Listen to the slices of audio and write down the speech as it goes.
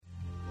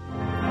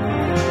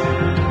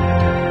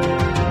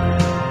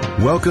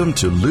Welcome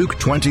to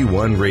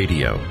Luke21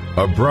 Radio,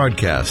 a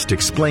broadcast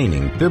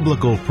explaining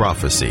biblical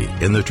prophecy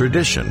in the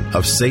tradition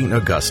of St.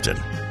 Augustine.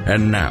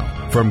 And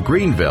now, from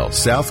Greenville,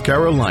 South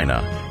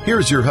Carolina,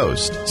 here's your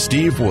host,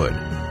 Steve Wood.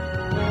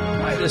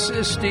 Hi, this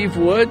is Steve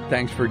Wood.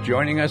 Thanks for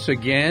joining us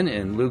again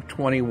in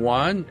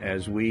Luke21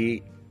 as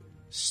we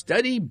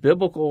study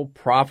biblical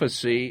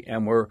prophecy,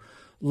 and we're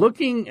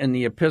looking in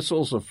the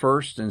epistles of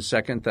 1st and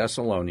 2nd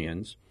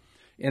Thessalonians.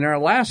 In our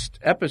last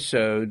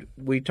episode,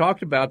 we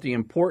talked about the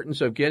importance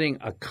of getting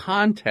a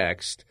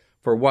context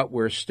for what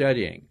we're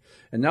studying.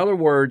 In other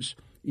words,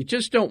 you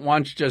just don't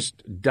want to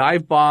just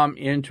dive bomb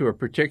into a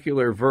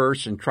particular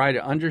verse and try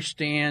to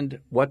understand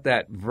what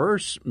that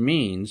verse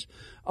means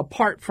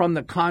apart from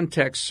the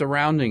context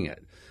surrounding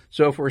it.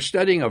 So if we're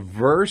studying a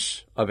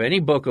verse of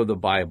any book of the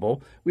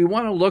Bible, we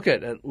want to look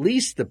at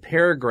least the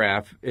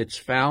paragraph it's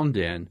found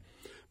in.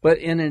 But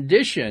in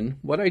addition,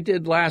 what I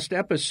did last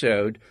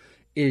episode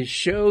is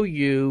show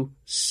you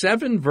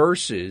 7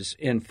 verses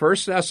in 1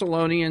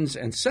 Thessalonians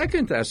and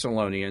 2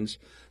 Thessalonians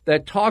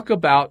that talk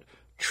about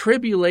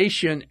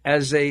tribulation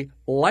as a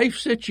life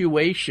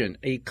situation,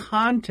 a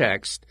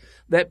context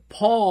that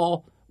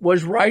Paul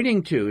was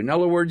writing to. In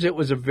other words, it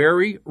was a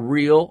very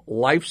real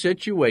life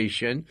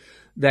situation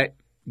that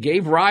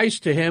gave rise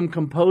to him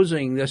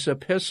composing this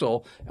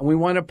epistle, and we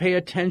want to pay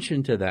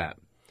attention to that.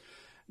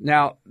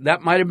 Now,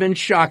 that might have been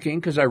shocking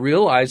because I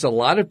realize a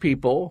lot of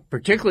people,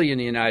 particularly in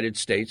the United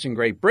States and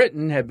Great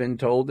Britain, have been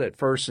told that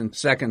 1st and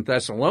 2nd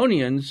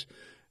Thessalonians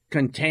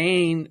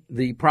contain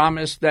the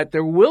promise that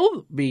there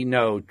will be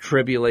no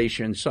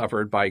tribulation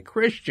suffered by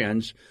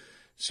Christians.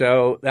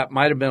 So that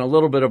might have been a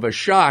little bit of a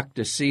shock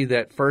to see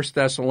that 1st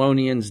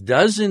Thessalonians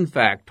does in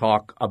fact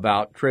talk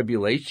about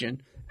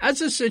tribulation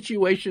as a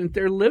situation that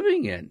they're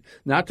living in.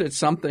 Not that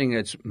something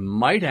that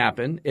might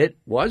happen, it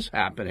was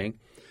happening.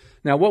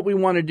 Now, what we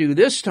want to do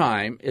this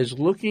time is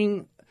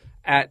looking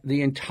at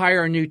the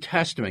entire New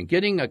Testament,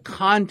 getting a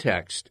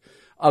context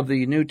of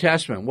the New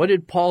Testament. What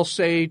did Paul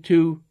say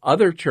to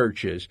other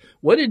churches?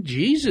 What did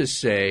Jesus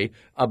say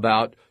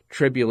about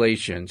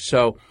tribulation?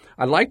 So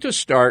I'd like to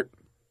start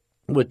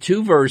with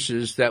 2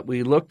 verses that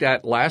we looked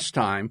at last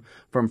time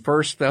from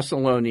 1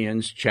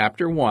 Thessalonians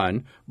chapter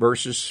 1,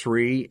 verses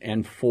 3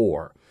 and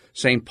 4.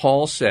 St.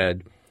 Paul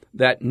said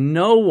that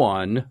no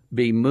one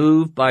be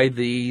moved by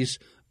these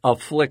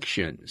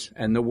afflictions.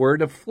 And the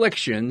word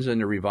afflictions in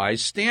the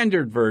Revised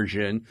Standard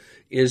Version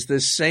is the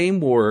same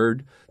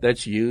word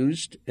that's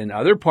used in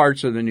other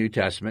parts of the New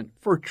Testament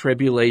for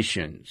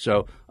tribulation.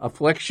 So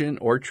affliction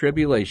or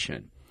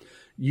tribulation.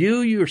 You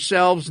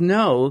yourselves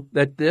know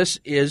that this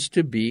is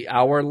to be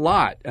our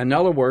lot. In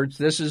other words,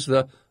 this is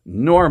the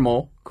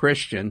normal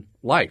Christian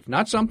life,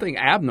 not something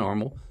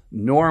abnormal,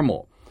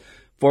 normal.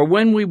 For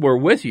when we were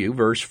with you,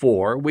 verse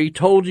 4, we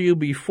told you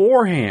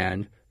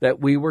beforehand that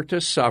we were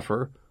to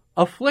suffer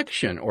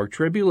affliction or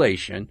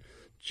tribulation,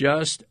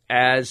 just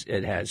as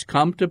it has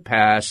come to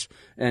pass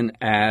and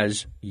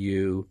as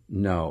you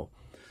know.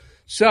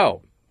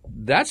 So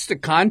that's the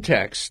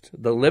context,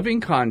 the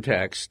living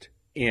context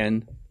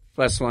in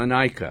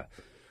Thessalonica.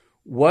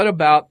 What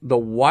about the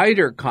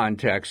wider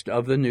context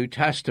of the New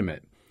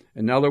Testament?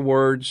 In other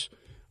words,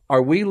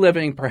 are we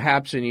living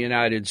perhaps in the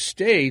United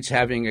States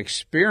having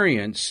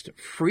experienced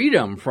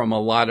freedom from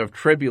a lot of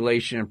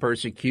tribulation and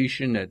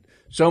persecution that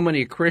so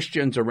many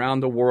Christians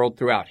around the world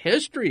throughout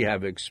history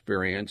have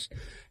experienced?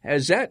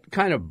 Has that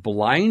kind of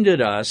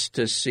blinded us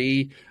to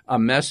see a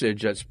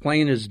message that's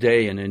plain as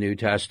day in the New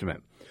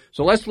Testament?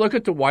 So let's look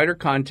at the wider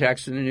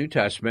context in the New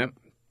Testament.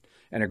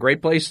 And a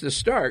great place to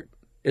start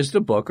is the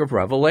book of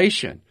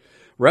Revelation.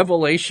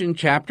 Revelation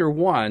chapter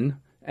 1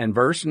 and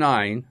verse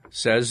 9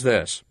 says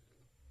this: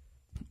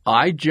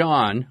 I,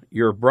 John,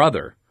 your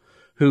brother,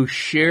 who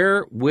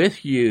share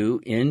with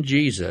you in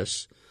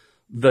Jesus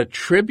the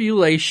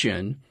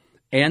tribulation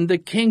and the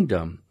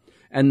kingdom,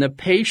 and the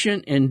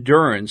patient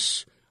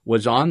endurance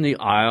was on the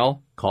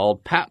isle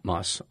called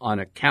Patmos on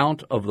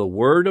account of the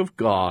word of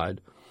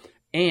God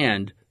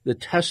and the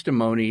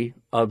testimony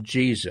of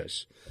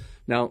Jesus.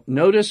 Now,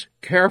 notice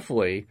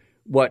carefully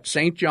what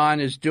St. John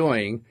is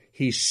doing.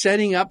 He's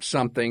setting up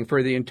something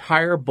for the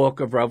entire book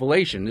of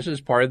Revelation. This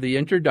is part of the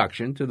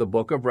introduction to the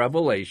book of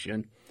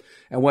Revelation.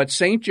 And what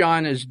St.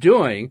 John is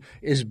doing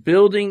is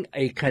building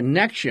a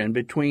connection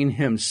between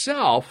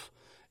himself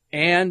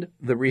and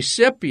the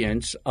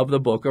recipients of the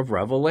book of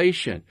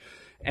Revelation.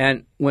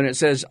 And when it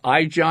says,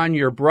 I, John,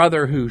 your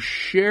brother, who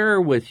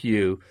share with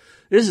you,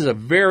 this is a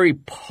very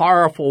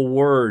powerful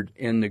word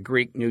in the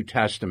Greek New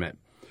Testament.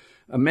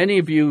 Many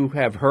of you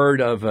have heard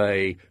of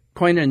a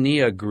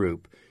koinonia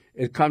group.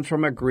 It comes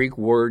from a Greek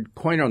word,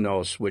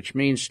 koinonos, which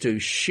means to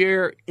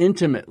share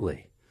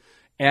intimately.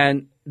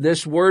 And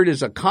this word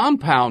is a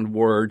compound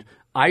word.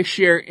 I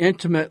share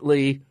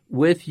intimately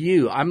with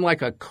you. I'm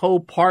like a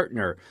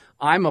co-partner.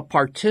 I'm a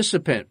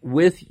participant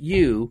with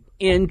you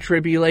in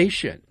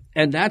tribulation.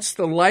 And that's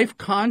the life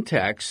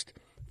context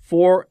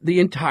for the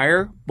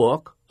entire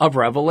book of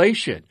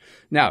Revelation.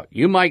 Now,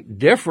 you might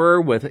differ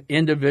with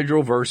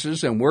individual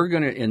verses, and we're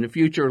going to, in the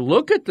future,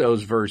 look at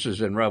those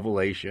verses in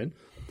Revelation.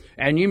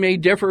 And you may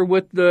differ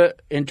with the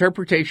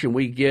interpretation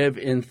we give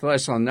in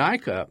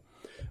Thessalonica,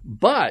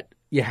 but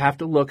you have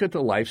to look at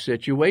the life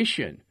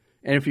situation.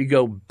 And if you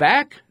go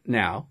back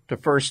now to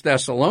 1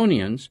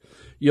 Thessalonians,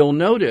 you'll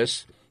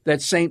notice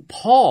that St.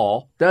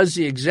 Paul does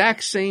the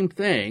exact same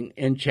thing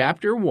in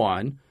chapter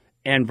 1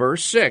 and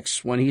verse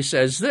 6 when he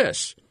says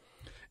this,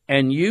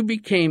 "And you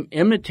became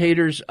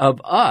imitators of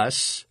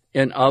us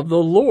and of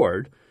the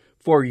Lord,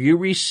 for you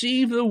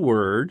received the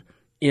word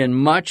in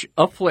much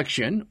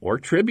affliction or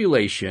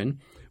tribulation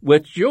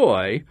with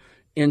joy,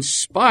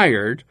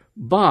 inspired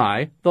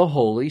by the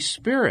Holy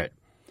Spirit."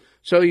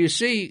 So you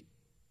see,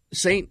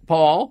 St.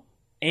 Paul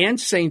and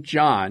St.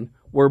 John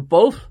were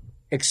both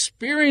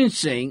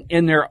experiencing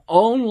in their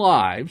own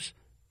lives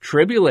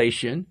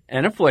tribulation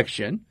and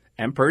affliction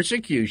and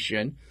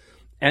persecution,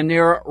 and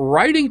they're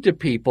writing to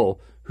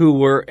people who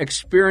were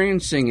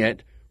experiencing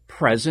it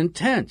present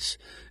tense.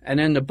 And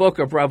in the book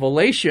of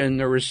Revelation,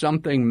 there was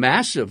something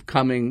massive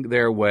coming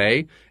their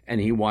way,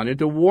 and he wanted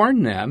to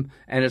warn them.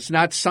 And it's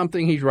not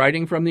something he's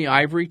writing from the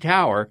ivory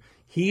tower.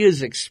 He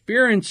is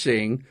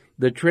experiencing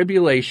the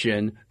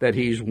tribulation that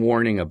he's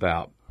warning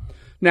about.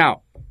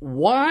 Now,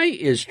 why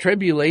is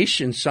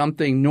tribulation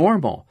something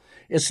normal?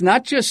 It's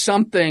not just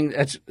something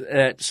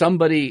that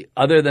somebody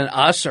other than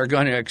us are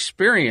going to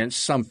experience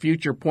some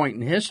future point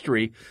in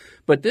history,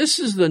 but this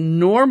is the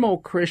normal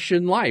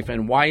Christian life.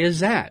 And why is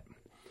that?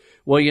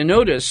 Well, you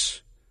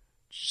notice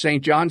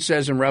St. John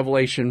says in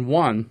Revelation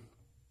 1,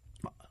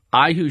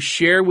 "I who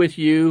share with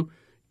you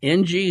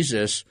in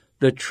Jesus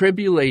the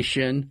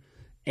tribulation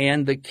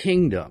and the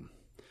kingdom."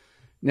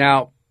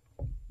 Now,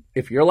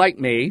 if you're like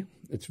me,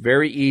 it's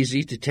very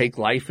easy to take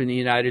life in the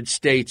United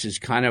States as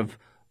kind of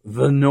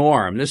the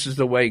norm. This is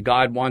the way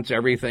God wants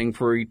everything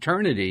for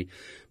eternity.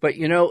 But,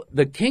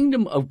 the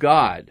kingdom of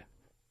God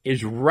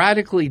is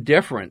radically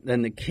different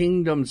than the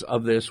kingdoms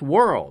of this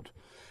world.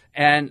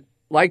 And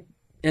like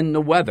in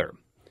the weather,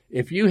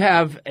 if you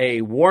have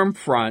a warm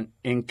front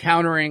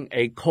encountering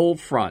a cold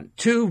front,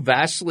 two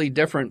vastly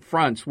different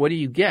fronts, what do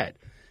you get?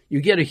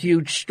 You get a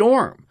huge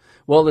storm.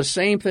 Well, the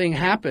same thing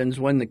happens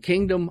when the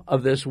kingdom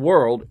of this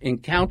world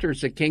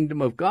encounters the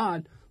kingdom of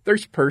God.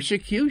 There's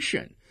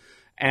persecution.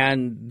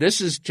 And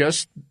this is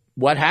just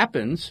what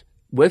happens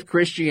with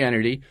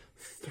Christianity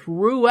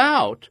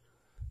throughout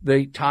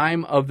the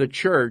time of the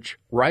church,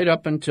 right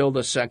up until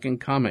the second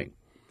coming.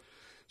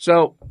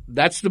 So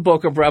that's the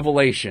book of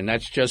Revelation.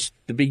 That's just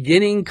the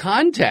beginning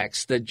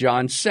context that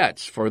John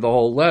sets for the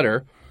whole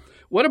letter.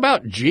 What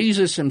about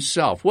Jesus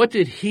himself? What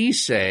did he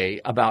say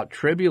about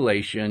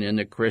tribulation in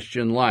the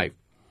Christian life?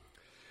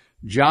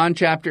 John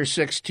chapter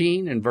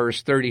 16 and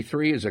verse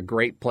 33 is a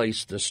great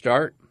place to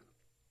start.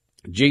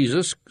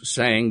 Jesus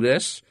saying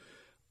this,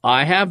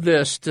 "I have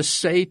this to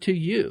say to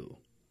you,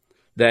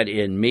 that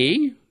in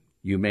me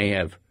you may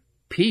have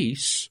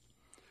peace.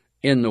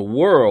 In the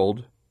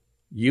world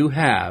you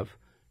have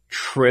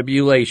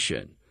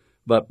tribulation,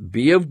 but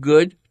be of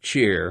good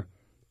cheer.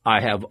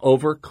 I have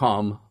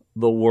overcome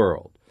the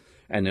world."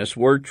 And this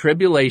word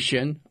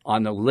tribulation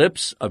on the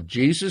lips of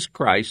Jesus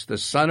Christ, the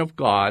Son of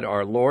God,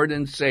 our Lord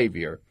and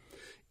Savior,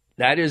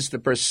 that is the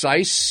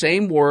precise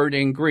same word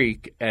in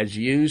Greek as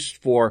used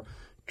for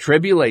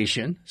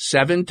tribulation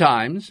 7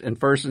 times in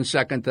 1 and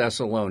 2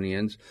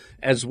 Thessalonians,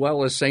 as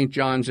well as St.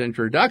 John's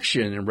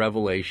introduction in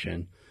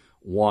Revelation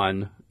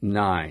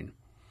 1:9.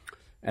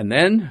 And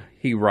then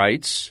he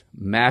writes,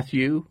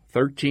 Matthew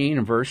 13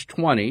 and verse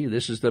 20,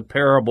 this is the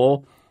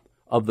parable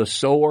of the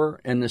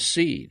sower and the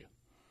seed.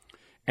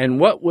 "And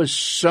what was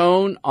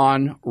sown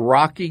on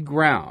rocky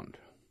ground,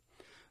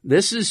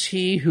 this is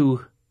he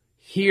who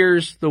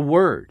hears the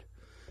word."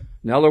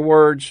 In other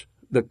words,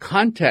 the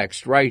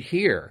context right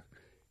here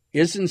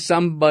isn't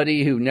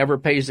somebody who never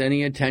pays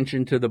any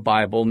attention to the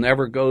Bible,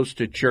 never goes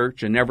to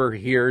church, and never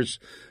hears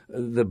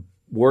the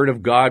word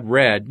of God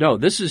read. No,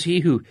 this is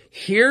he who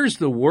hears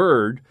the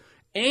word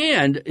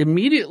and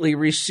immediately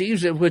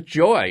receives it with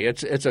joy.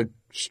 It's a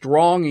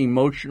strong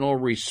emotional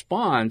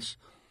response.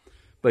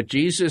 But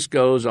Jesus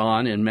goes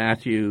on in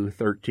Matthew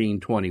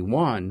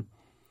 13:21,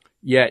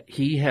 "Yet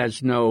he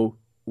has no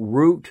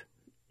root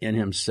in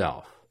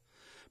himself,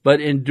 but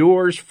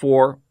endures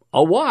for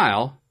a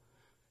while.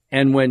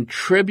 And when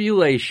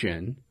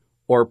tribulation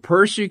or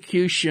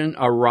persecution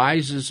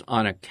arises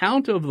on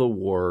account of the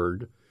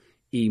word,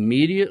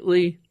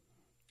 immediately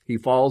he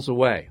falls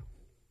away."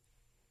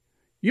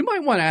 You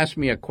might want to ask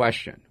me a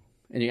question,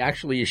 and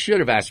you should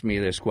have asked me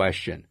this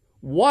question.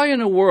 Why in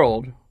the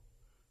world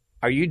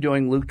are you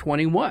doing Luke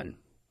 21?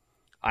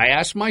 I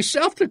asked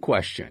myself the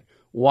question.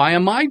 Why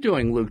am I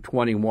doing Luke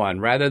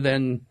 21 rather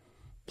than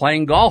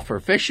playing golf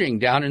or fishing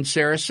down in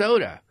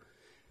Sarasota?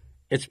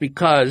 It's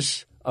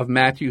because of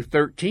Matthew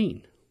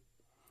 13.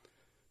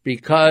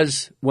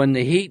 Because when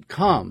the heat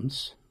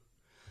comes,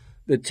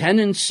 the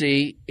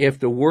tendency, if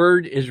the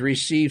word is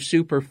received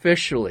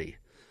superficially,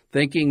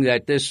 thinking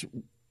that this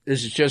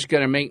is just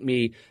going to make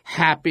me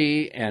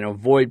happy and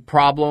avoid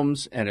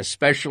problems, and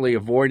especially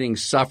avoiding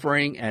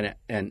suffering,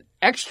 and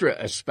extra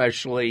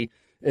especially,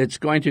 it's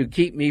going to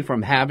keep me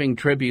from having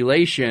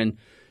tribulation,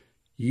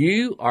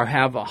 you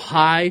have a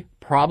high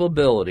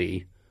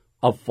probability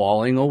of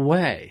falling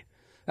away.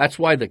 That's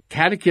why the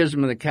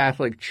Catechism of the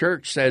Catholic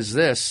Church says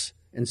this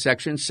in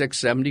section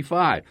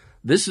 675.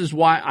 This is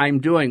why I'm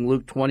doing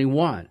Luke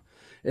 21.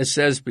 It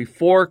says,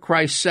 before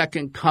Christ's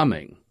second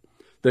coming,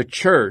 the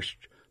church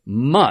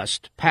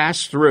must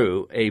pass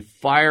through a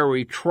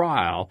fiery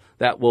trial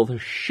that will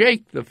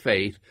shake the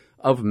faith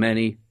of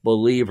many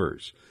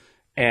believers.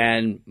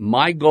 And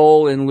my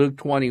goal in Luke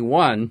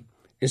 21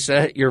 is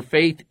that your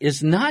faith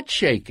is not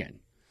shaken,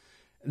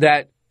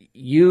 that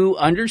you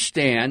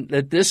understand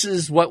that this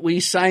is what we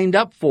signed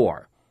up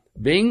for.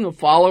 Being a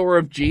follower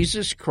of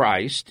Jesus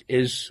Christ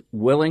is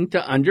willing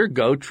to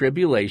undergo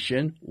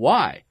tribulation.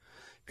 Why?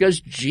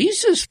 Because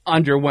Jesus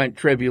underwent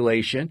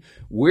tribulation.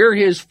 We're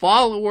his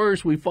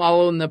followers. We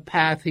follow in the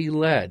path he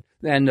led.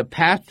 And the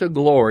path to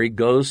glory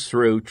goes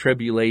through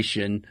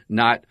tribulation,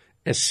 not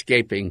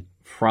escaping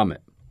from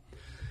it.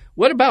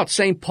 What about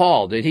St.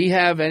 Paul? Did he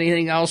have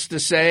anything else to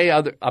say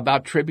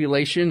about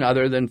tribulation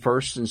other than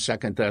 1st and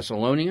 2nd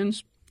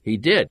Thessalonians? He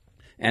did.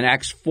 In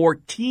Acts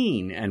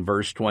 14 and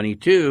verse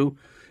 22,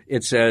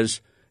 it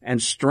says,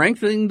 and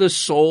strengthening the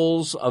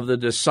souls of the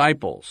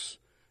disciples,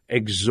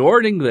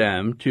 exhorting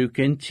them to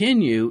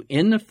continue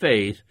in the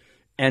faith,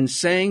 and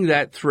saying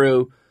that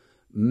through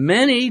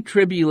many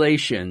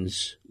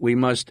tribulations we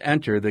must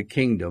enter the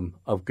kingdom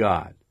of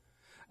God.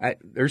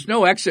 There's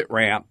no exit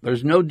ramp.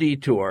 There's no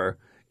detour.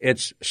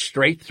 It's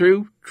straight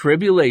through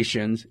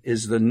tribulations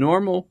is the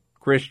normal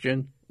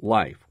Christian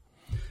life.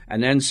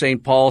 And then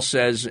St. Paul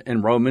says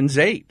in Romans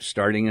 8,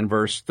 starting in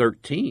verse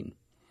 13,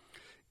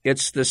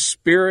 it's the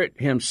Spirit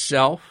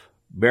himself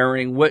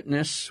bearing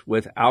witness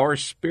with our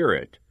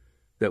spirit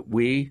that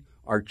we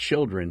are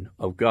children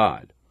of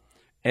God.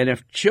 And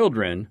if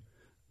children,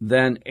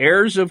 then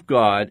heirs of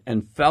God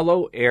and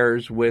fellow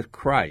heirs with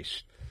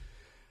Christ.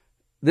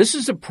 This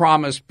is a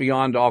promise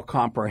beyond all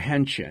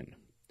comprehension.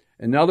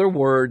 In other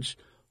words,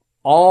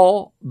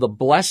 all the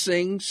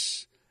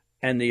blessings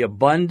and the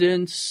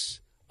abundance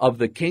of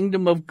the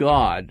kingdom of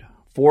God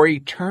for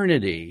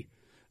eternity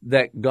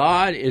that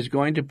God is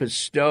going to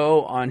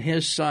bestow on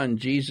his Son,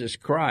 Jesus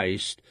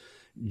Christ,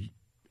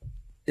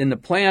 in the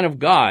plan of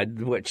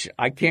God, which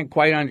I can't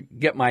quite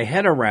get my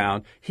head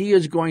around, he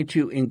is going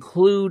to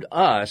include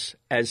us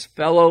as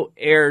fellow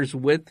heirs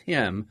with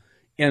him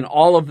in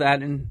all of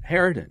that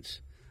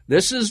inheritance.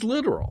 This is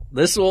literal.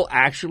 This will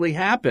actually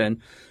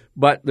happen.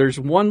 But there's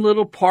one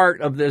little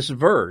part of this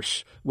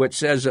verse which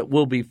says that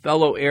we'll be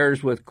fellow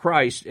heirs with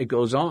Christ. It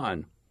goes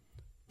on,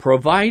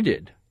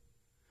 provided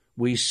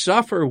we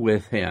suffer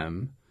with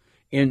him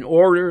in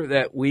order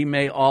that we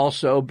may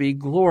also be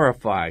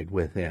glorified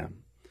with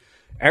him.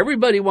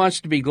 Everybody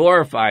wants to be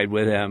glorified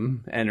with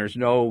him, and there's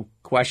no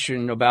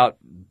question about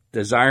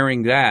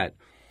desiring that.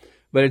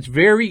 But it's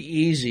very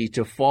easy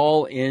to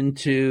fall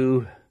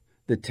into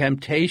the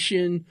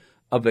temptation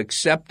of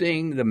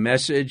accepting the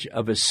message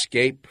of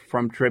escape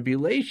from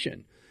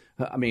tribulation.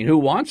 I mean, who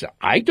wants it?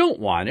 I don't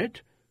want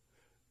it.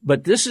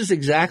 But this is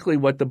exactly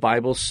what the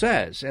Bible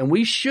says. And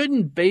we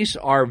shouldn't base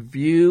our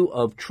view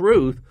of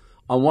truth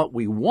on what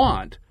we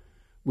want.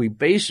 We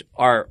base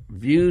our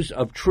views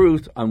of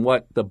truth on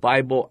what the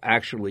Bible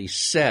actually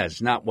says,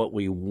 not what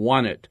we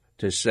want it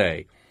to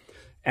say.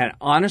 And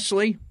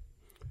honestly,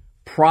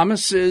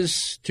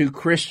 promises to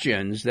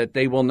Christians that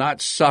they will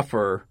not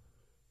suffer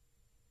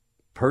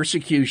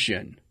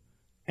persecution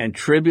and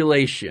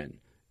tribulation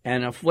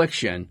and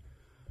affliction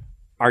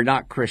are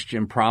not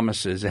Christian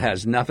promises. It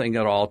has nothing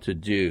at all to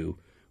do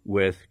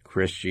with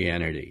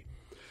Christianity.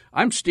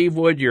 I'm Steve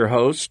Wood, your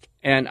host,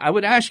 and I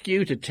would ask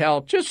you to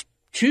tell just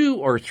 2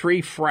 or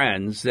 3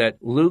 friends that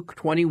Luke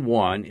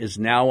 21 is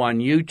now on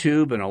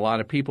YouTube, and a lot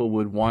of people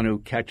would want to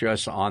catch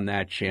us on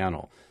that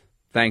channel.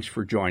 Thanks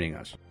for joining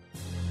us.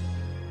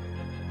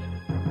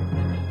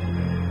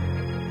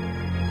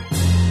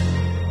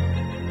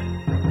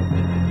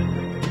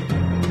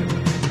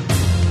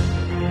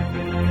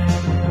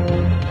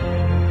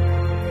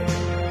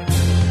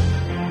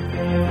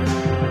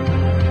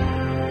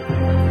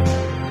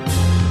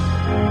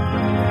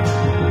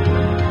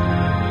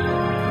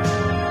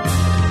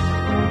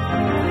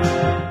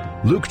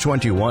 Luke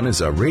 21 is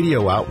a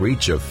radio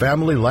outreach of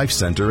Family Life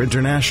Center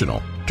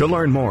International. To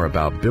learn more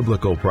about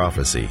biblical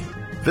prophecy,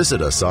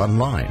 visit us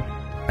online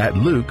at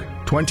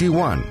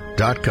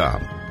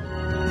Luke21.com.